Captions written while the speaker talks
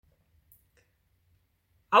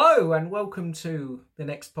Hello and welcome to the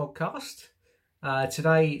next podcast.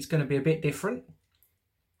 Today it's going to be a bit different.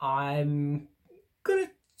 I'm going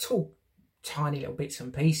to talk tiny little bits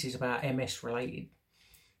and pieces about MS related.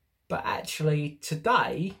 But actually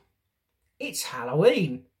today it's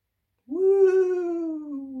Halloween.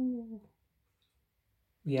 Woo!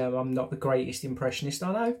 Yeah, I'm not the greatest impressionist,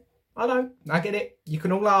 I know, I get it. You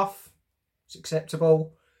can all laugh. It's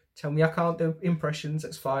acceptable. Tell me I can't do impressions,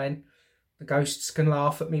 that's fine. The ghosts can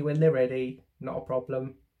laugh at me when they're ready. Not a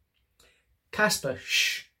problem. Casper,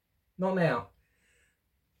 shh. Not now.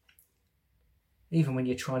 Even when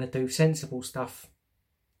you're trying to do sensible stuff.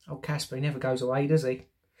 Oh, Casper, he never goes away, does he?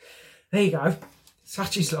 There you go.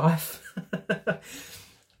 Such is life.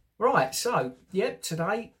 Right, so, yep,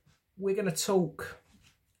 today we're going to talk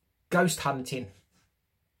ghost hunting.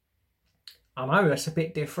 I know that's a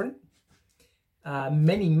bit different.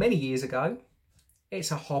 Many years ago,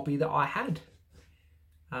 it's a hobby that I had.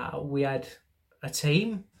 We had a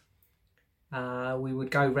team. We would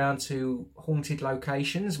go round to haunted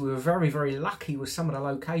locations. We were very lucky with some of the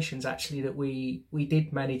locations actually that we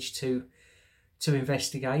did manage to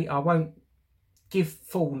investigate. I won't give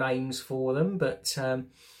full names for them, but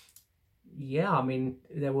yeah, I mean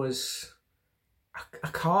there was a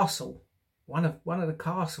castle. One of the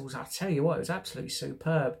castles. I tell you what, it was absolutely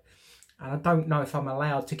superb. And I don't know if I'm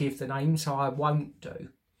allowed to give the name, so I won't do.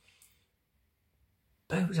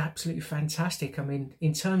 But it was absolutely fantastic. I mean,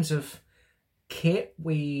 in terms of kit,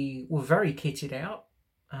 we were very kitted out.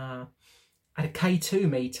 Had a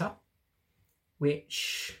K2 meter,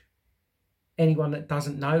 which anyone that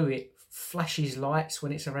doesn't know, it flashes lights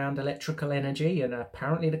when it's around electrical energy. And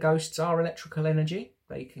apparently the ghosts are electrical energy.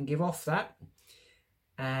 They can give off that.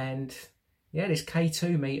 And yeah, this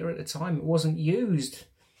K2 meter at the time, it wasn't used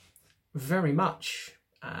very much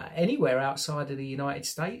anywhere outside of the United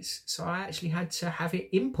States, so I actually had to have it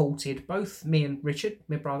imported. Both me and Richard,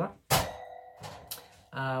 my brother,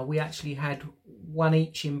 we actually had one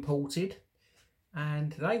each imported,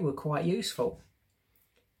 and they were quite useful.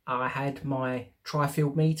 I had my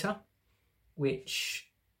tri-field meter,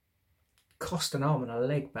 which cost an arm and a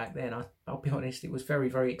leg back then. I'll be honest, it was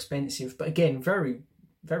very expensive, but again, very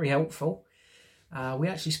helpful. We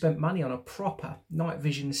actually spent money on a proper night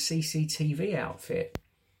vision CCTV outfit,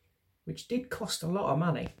 which did cost a lot of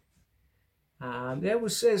money.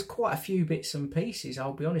 There's quite a few bits and pieces,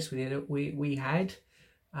 I'll be honest with you, that we had.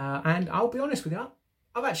 And I'll be honest with you,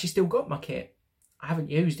 I've actually still got my kit. I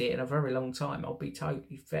haven't used it in a very long time, I'll be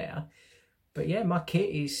totally fair. But yeah, my kit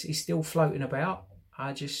is still floating about.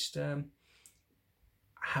 I just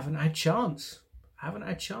haven't had chance.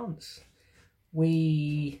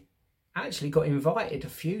 We actually got invited a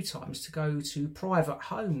few times to go to private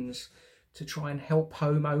homes to try and help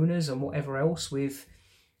homeowners and whatever else with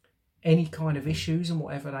any kind of issues and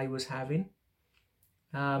whatever they was having.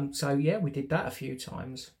 So yeah, we did that a few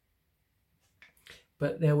times.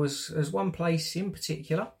 But there's one place in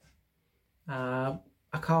particular, a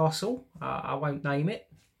castle, I won't name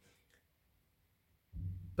it.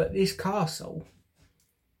 But this castle,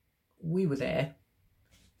 we were there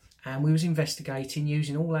and we was investigating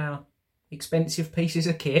using all our expensive pieces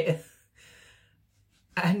of kit,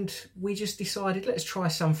 and we just decided let's try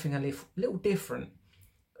something a little different.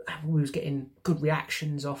 We was getting good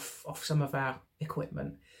reactions off some of our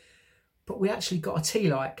equipment, but we actually got a tea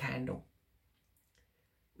light candle.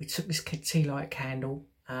 We took this tea light candle,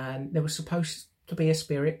 and there was supposed to be a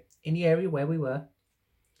spirit in the area where we were,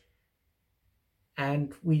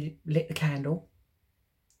 and we lit the candle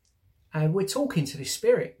and we're talking to this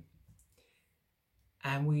spirit,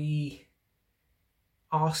 and we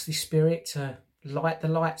asked the spirit to light the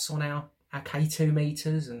lights on our K2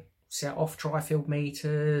 meters and set off tri-field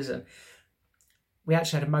meters, and we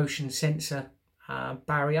actually had a motion sensor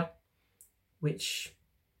barrier which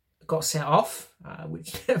got set off,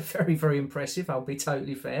 which very impressive, I'll be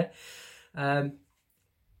totally fair. But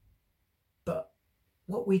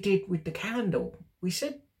what we did with the candle, we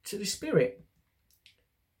said to the spirit,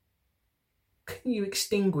 can you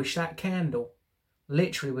extinguish that candle?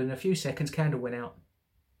 Literally within a few seconds, candle went out.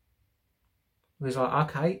 We was like,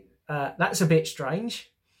 okay, that's a bit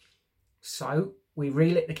strange. So we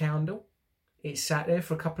relit the candle. It sat there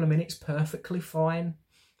for a couple of minutes, perfectly fine,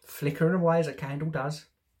 flickering away as a candle does.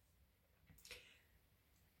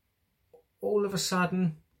 All of a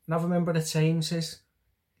sudden, another member of the team says,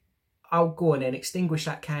 "Oh, go on then, extinguish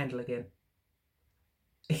that candle again."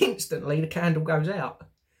 Instantly, the candle goes out.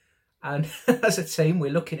 And as a team, we're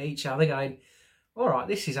looking at each other going, all right,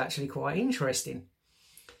 this is actually quite interesting.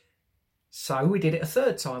 So we did it a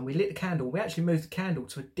third time. We lit the candle. We actually moved the candle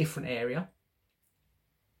to a different area.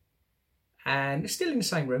 And it's still in the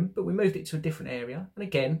same room, but we moved it to a different area, and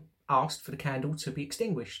again asked for the candle to be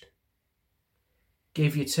extinguished.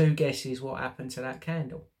 Give you 2 guesses what happened to that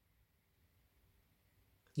candle.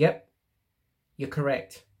 Yep, you're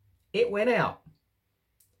correct. It went out.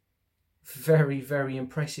 Very, very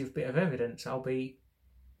impressive bit of evidence. I'll be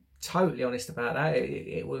totally honest about that.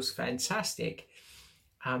 It was fantastic.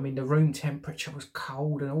 I mean, the room temperature was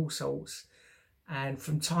cold and all sorts. And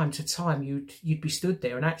from time to time, you'd be stood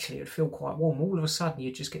there and actually it'd feel quite warm. All of a sudden,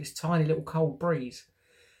 you'd just get this tiny little cold breeze.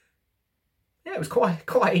 Yeah, it was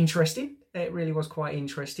quite interesting. It really was quite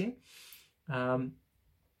interesting. That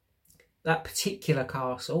particular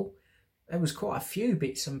castle, there was quite a few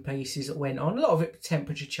bits and pieces that went on. A lot of it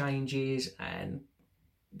temperature changes and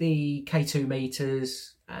the K2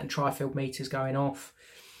 meters and tri-field meters going off.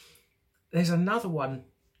 There's another one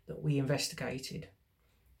that we investigated,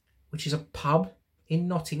 which is a pub in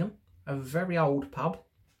Nottingham, a very old pub.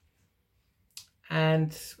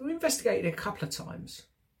 And we investigated it a couple of times.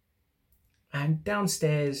 And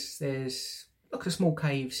downstairs there's like a small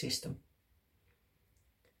cave system.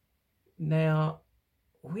 Now,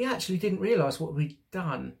 we actually didn't realise what we'd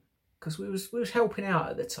done because we was helping out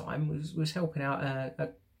at the time. We was helping out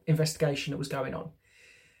a investigation that was going on.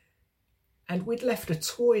 And we'd left a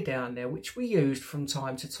toy down there, which we used from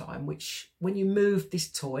time to time, which when you moved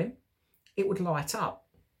this toy, it would light up.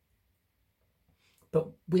 But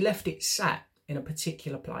we left it sat in a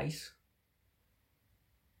particular place.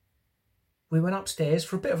 We went upstairs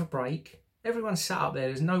for a bit of a break. Everyone sat up there.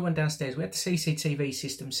 There's no one downstairs. We had the CCTV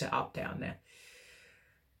system set up down there.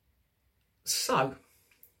 So,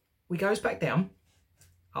 we goes back down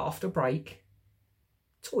after break.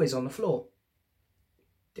 Toys on the floor.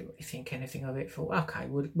 Didn't really think anything of it. Thought, okay,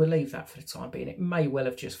 we'll leave that for the time being. It may well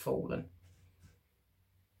have just fallen.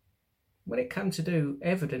 When it came to do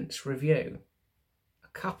evidence review, a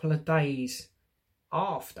couple of days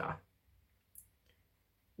after,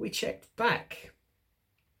 we checked back.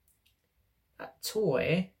 That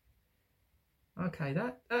toy, okay,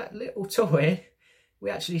 that little toy,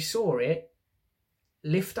 we actually saw it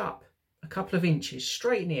lift up a couple of inches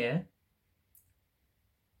straight in the air,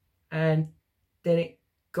 and then it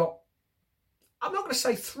got, I'm not going to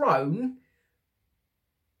say thrown,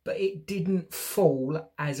 but it didn't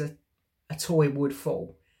fall as a toy would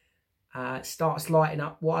fall. It starts lighting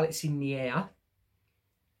up while it's in the air,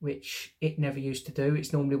 which it never used to do.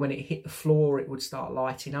 It's normally when it hit the floor it would start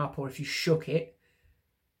lighting up, or if you shook it.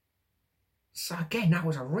 So again, that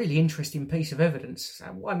was a really interesting piece of evidence,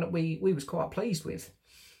 and one that we was quite pleased with.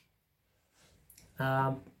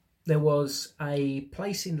 There was a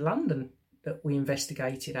place in London that we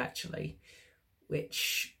investigated actually,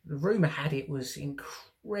 which the rumour had it was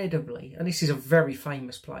incredibly, and this is a very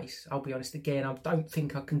famous place, I'll be honest, again, I don't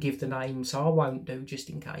think I can give the name, so I won't do, just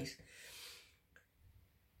in case.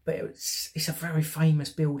 But it's a very famous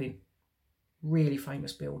building, really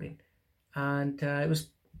famous building. And it was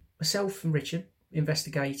myself and Richard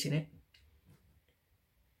investigating it.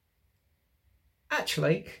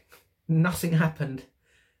 Actually, nothing happened.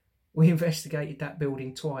 We investigated that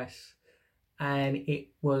building twice and it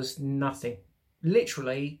was nothing.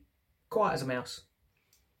 Literally quiet as a mouse.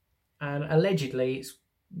 And allegedly it's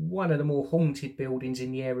one of the more haunted buildings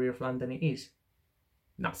in the area of London it is.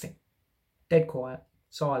 Nothing. Dead quiet.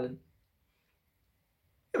 Silent.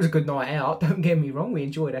 It was a good night out, don't get me wrong, we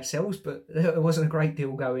enjoyed ourselves, but there wasn't a great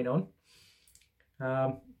deal going on.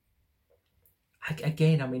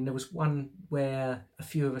 Again, I mean, there was one where a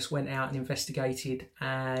few of us went out and investigated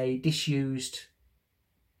a disused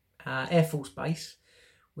Air Force base,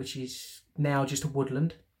 which is now just a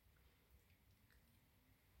woodland.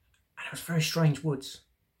 And it was very strange woods.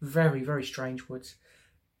 Very, very strange woods.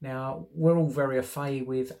 Now, we're all very au fait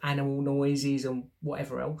with animal noises and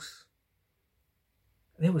whatever else.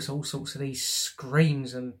 There was all sorts of these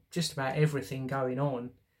screams and just about everything going on.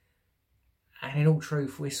 And in all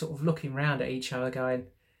truth, we're sort of looking round at each other going,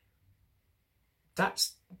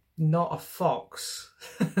 that's not a fox.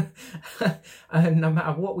 And no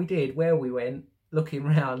matter what we did, where we went, looking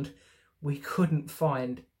round, we couldn't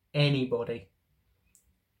find anybody.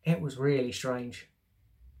 It was really strange.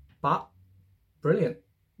 But brilliant.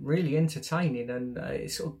 Really entertaining, and it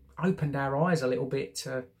sort of opened our eyes a little bit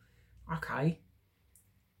to, okay,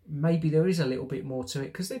 maybe there is a little bit more to it,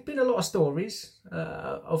 because there'd been a lot of stories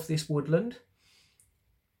of this woodland,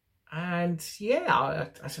 and yeah,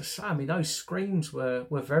 as I say, I mean, those screams were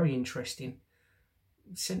very interesting.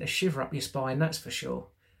 It sent a shiver up your spine, that's for sure.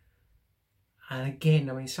 And again,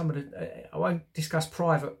 I mean, some of the, I won't discuss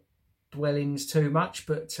private dwellings too much,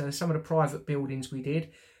 but some of the private buildings we did,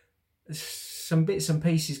 some bits and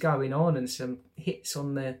pieces going on and some hits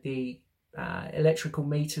on the electrical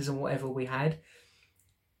meters and whatever we had.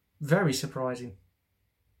 Very surprising.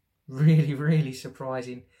 Really, really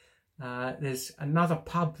surprising. There's another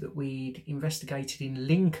pub that we'd investigated in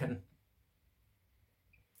Lincoln.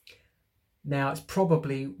 Now, it's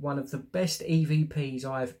probably one of the best EVPs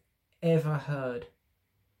I've ever heard.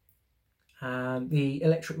 The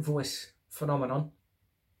electric voice phenomenon,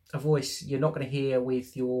 a voice you're not going to hear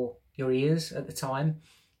with your ears at the time.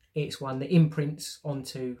 It's one that imprints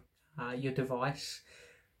onto your device.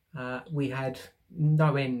 We had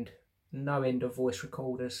no end of voice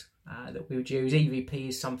recorders that we would use. EVP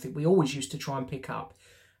is something we always used to try and pick up,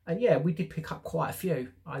 and yeah, we did pick up quite a few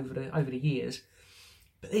over the years.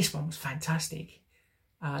 But this one was fantastic.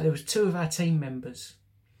 There was 2 of our team members.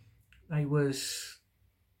 They was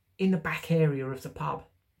in the back area of the pub.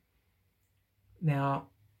 Now,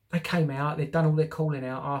 they came out, they'd done all their calling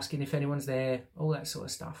out, asking if anyone's there, all that sort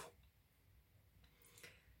of stuff.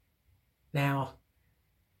 Now,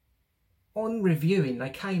 on reviewing,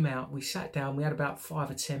 they came out, we sat down, we had about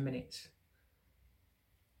 5 or 10 minutes.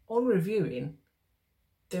 On reviewing,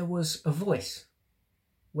 there was a voice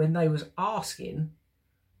when they was asking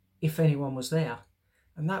if anyone was there.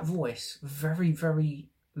 And that voice, very, very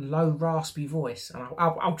low, raspy voice. And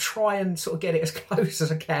I'll try and sort of get it as close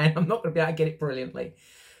as I can. I'm not going to be able to get it brilliantly.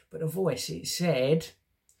 But the voice, it said,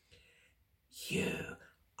 "You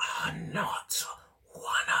are not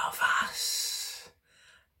one of us."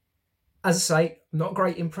 As I say, I'm not a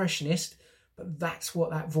great impressionist, but that's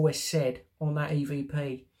what that voice said on that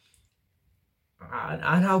EVP.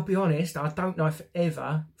 And I'll be honest, I don't know if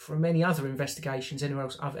ever, from any other investigations anywhere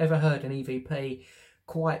else, I've ever heard an EVP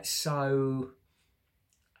quite so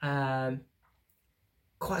telling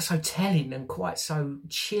and quite so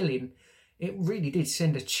chilling. It really did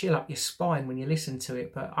send a chill up your spine when you listen to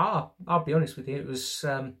it. But I'll be honest with you, it was,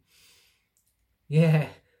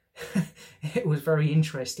 it was very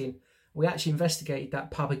interesting. We actually investigated that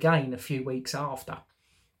pub again a few weeks after.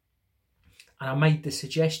 And I made the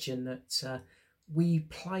suggestion that we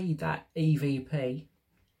play that EVP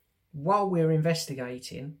while we're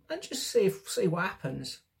investigating and just see what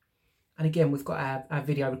happens. And again, we've got our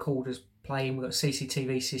video recorders playing, we've got a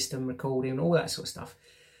CCTV system recording, all that sort of stuff.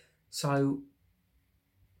 So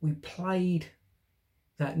we played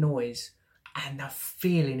that noise, and the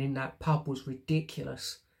feeling in that pub was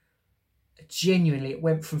ridiculous. Genuinely, it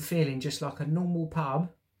went from feeling just like a normal pub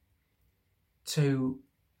to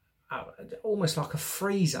almost like a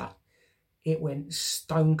freezer. It went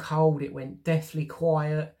stone cold. It went deathly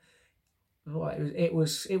quiet. It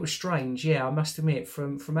was strange. Yeah, I must admit,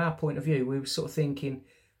 from our point of view, we were sort of thinking,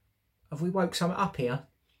 have we woke something up here?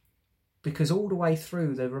 Because all the way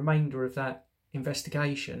through the remainder of that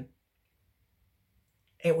investigation,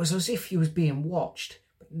 it was as if you was being watched,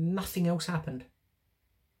 but nothing else happened.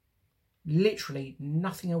 Literally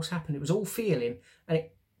nothing else happened. It was all feeling, and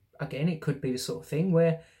it could be the sort of thing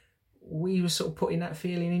where we were sort of putting that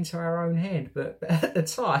feeling into our own head, but at the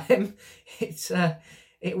time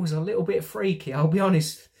it was a little bit freaky, I'll be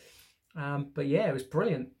honest. But yeah, it was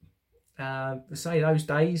brilliant. To say those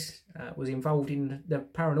days, was involved in the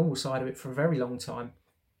paranormal side of it for a very long time.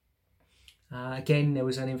 Again, there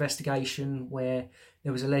was an investigation where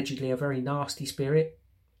there was allegedly a very nasty spirit,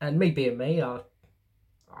 and me being me, I'll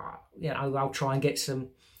try and get some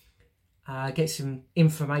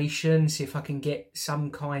information, see if I can get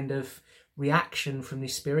some kind of reaction from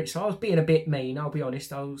this spirit. So I was being a bit mean, I'll be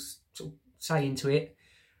honest. I was sort of saying to it,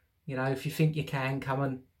 if you think you can, come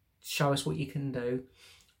and show us what you can do.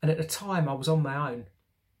 And at the time, I was on my own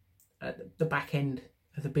at the back end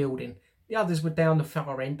of the building. The others were down the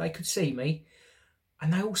far end. They could see me,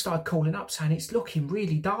 and they all started calling up saying, "It's looking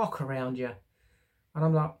really dark around you." And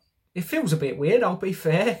I'm like, it feels a bit weird, I'll be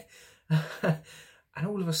fair. And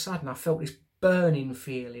all of a sudden, I felt this burning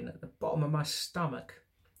feeling at the bottom of my stomach,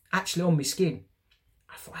 actually on my skin.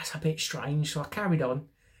 I thought, that's a bit strange, so I carried on.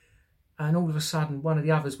 And all of a sudden, one of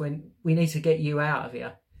the others went, "We need to get you out of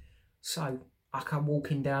here." So I come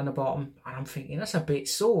walking down the bottom, and I'm thinking, that's a bit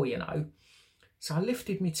sore, So I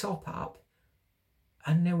lifted my top up,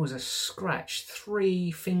 and there was a scratch,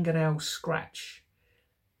 3 fingernail scratch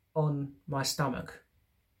on my stomach.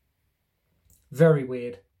 Very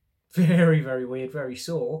weird. Very, very weird, very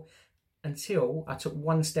sore, until I took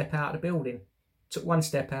 1 step out of the building. Took 1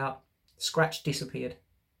 step out, scratch disappeared.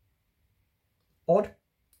 Odd?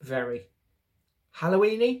 Very.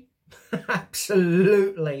 Halloween-y?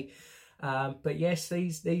 Absolutely. But yes,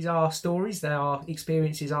 these are stories, they are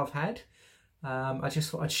experiences I've had. I just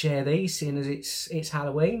thought I'd share these, seeing as it's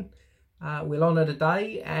Halloween. We'll honour the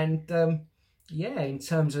day, and in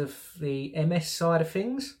terms of the MS side of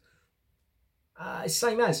things, it's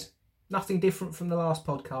same as. Nothing different from the last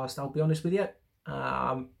podcast, I'll be honest with you.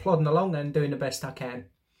 I'm plodding along and doing the best I can.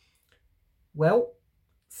 Well,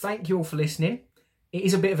 thank you all for listening. It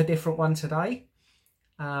is a bit of a different one today.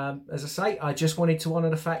 As I say, I just wanted to honour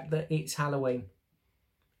the fact that it's Halloween.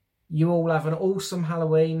 You all have an awesome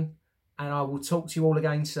Halloween, and I will talk to you all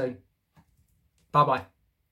again soon. Bye-bye.